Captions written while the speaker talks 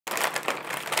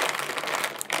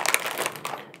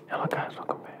Hello guys,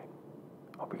 welcome back.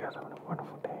 Hope you guys are having a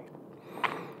wonderful day.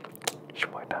 It's your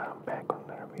boy Tom, back on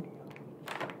another video.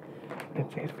 In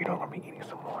today's video, I'm gonna be eating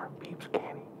some more Peeps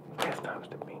candy. This time it's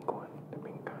the pink one, the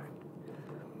pink kind.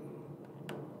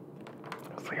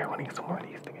 So yeah, I wanna eat some more of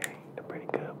these today. They're pretty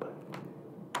good, but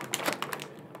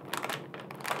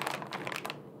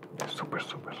they're super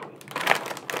sweet.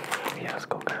 Yeah, let's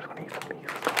go guys, I wanna eat some of these.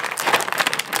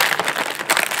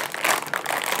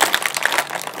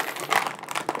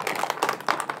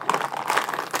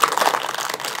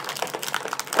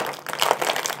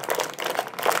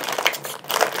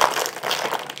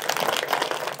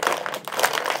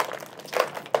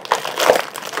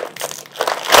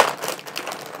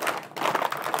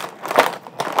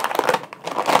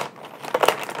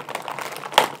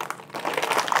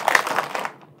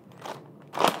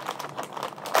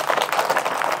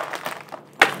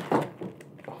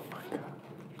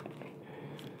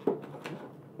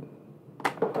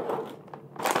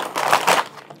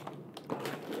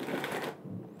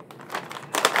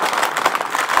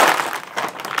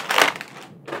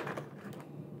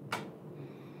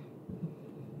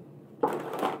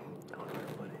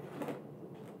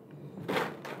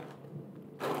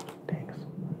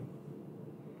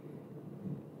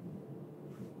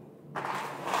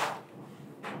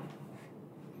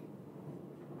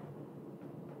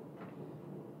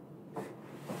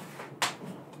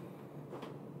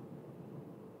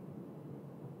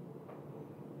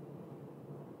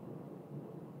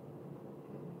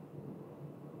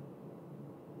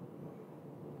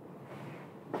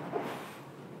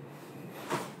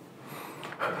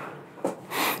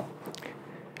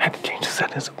 I had to change the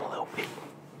settings up a little bit.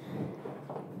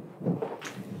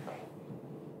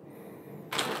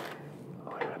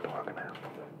 Oh, I had to organize.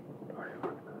 Already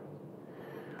organized.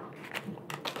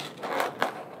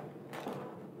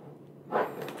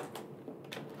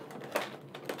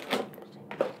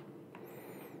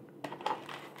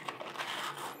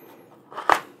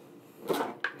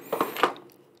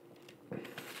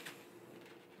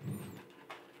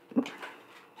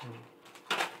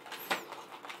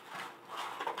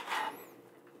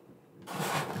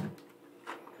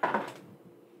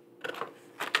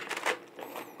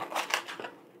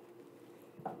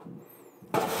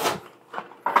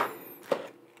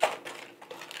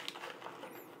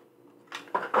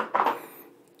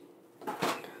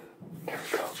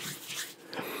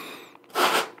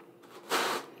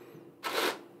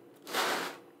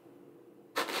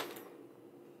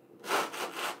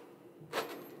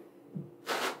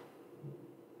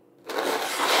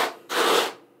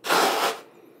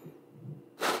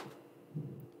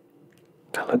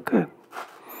 That look good.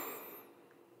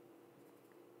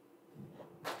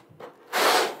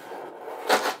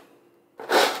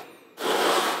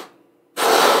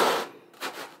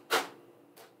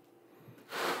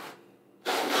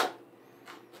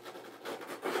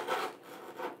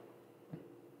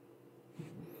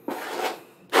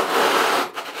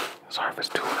 Sorry if it's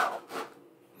too loud.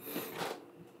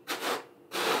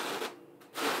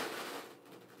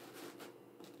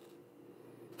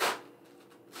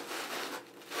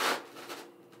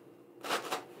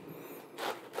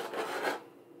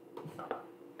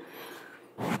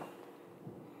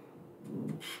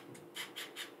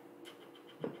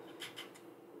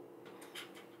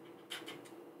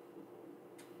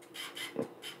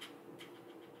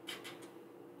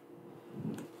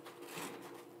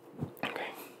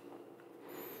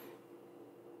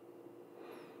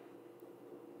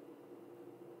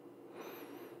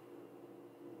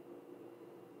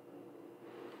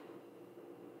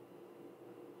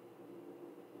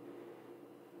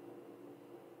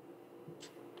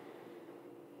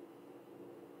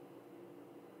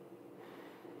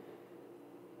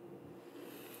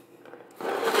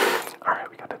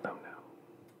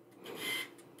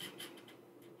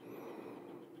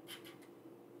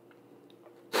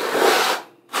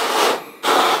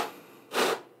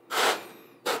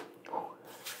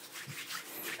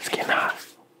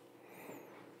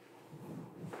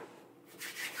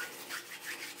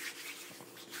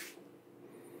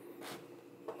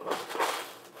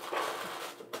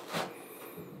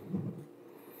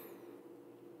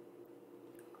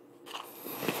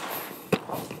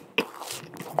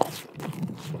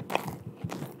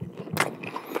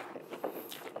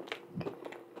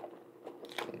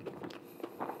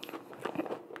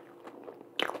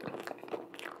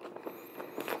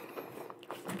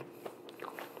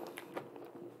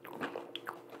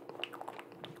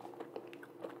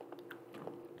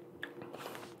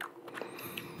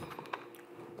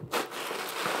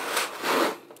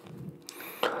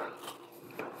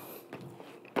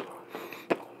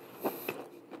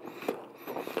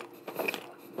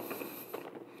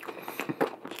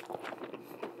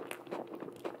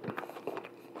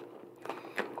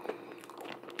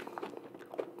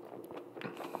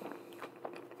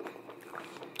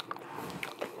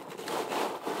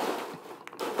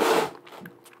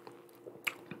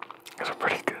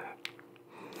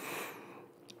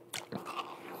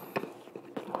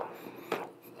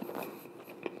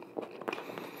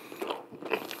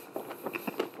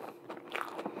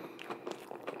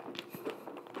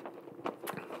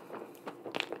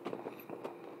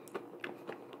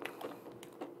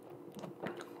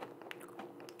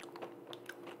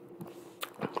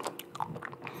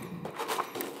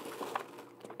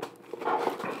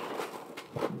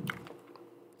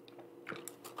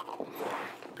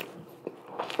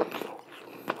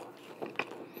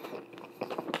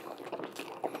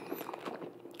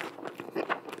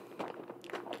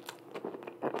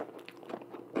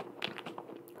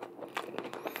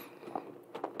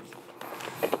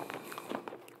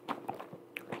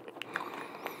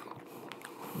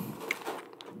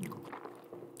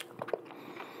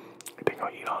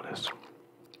 eat all this.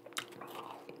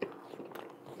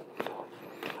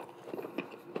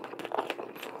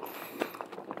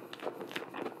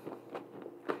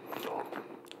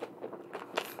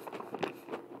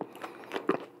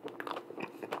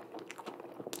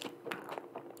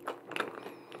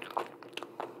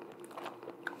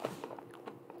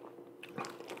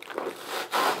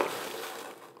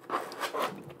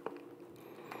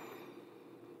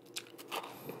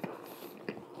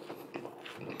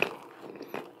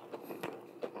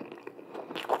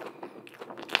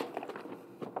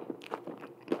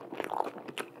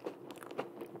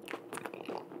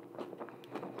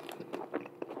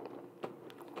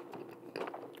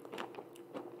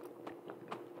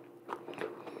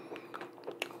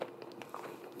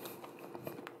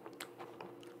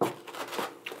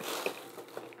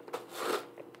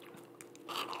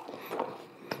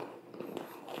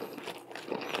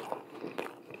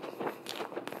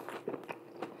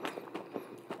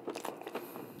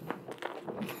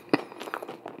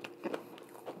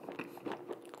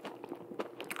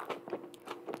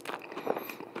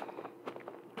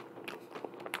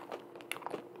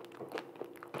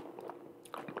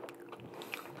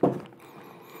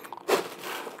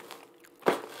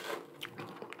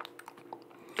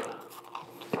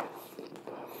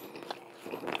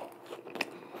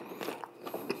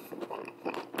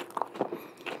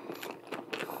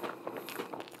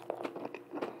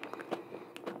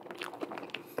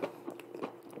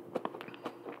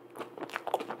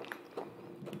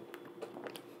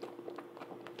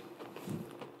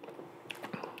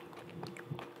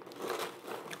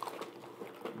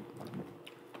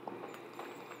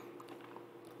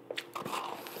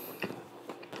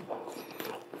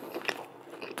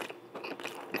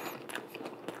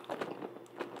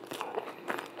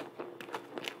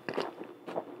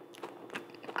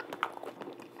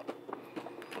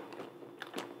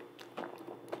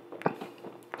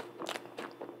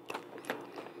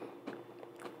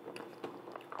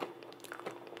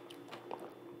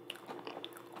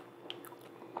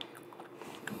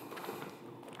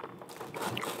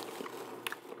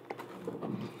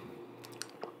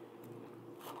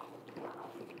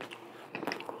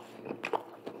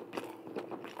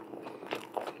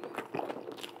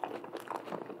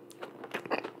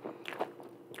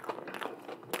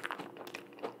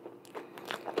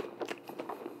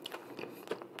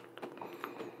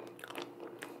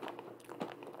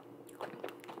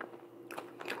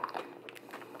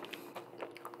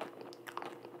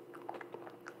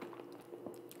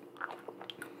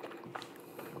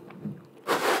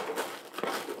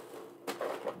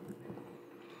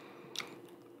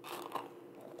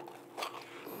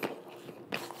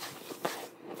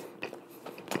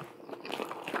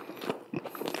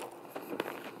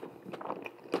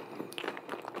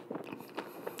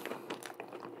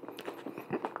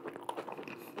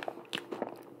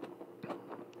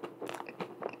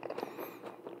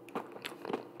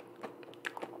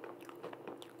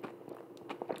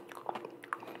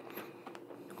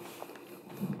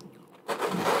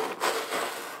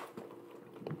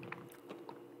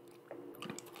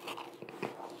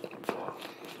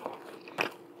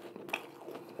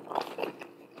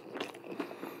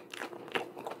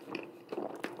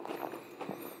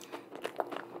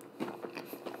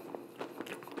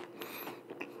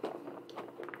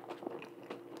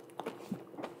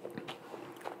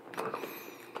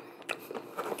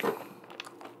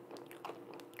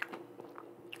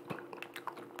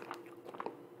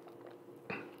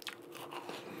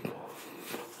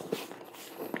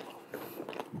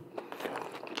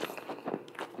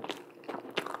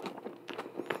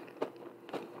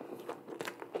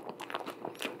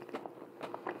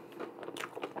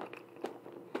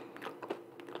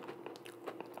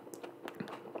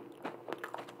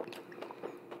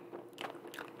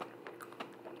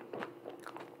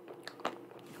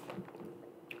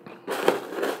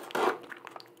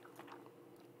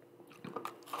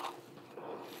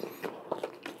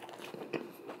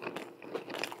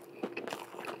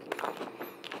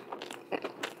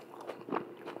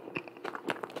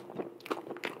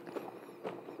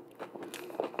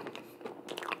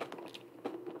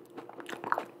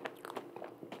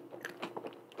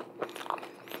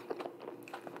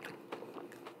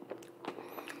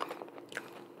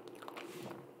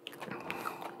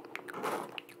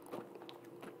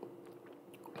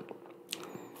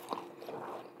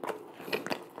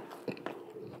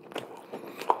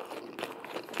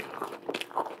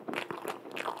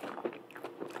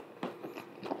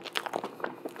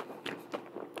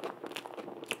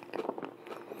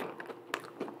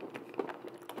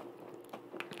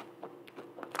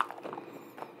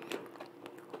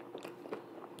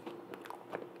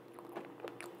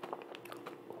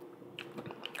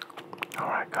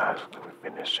 Alright guys, we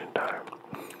finished in time.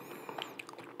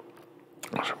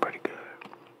 Those are pretty good.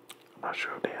 I'm not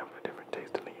sure if they have a different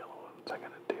taste than the yellow ones. I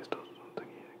gotta taste those ones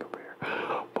again and compare.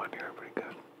 But they're pretty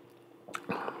good.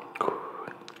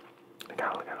 They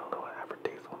got a little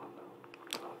aftertaste on them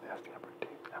though. A little nasty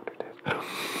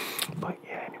aftertaste. But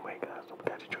yeah, anyway guys, hope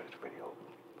you guys enjoyed this video.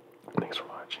 Thanks for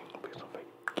watching.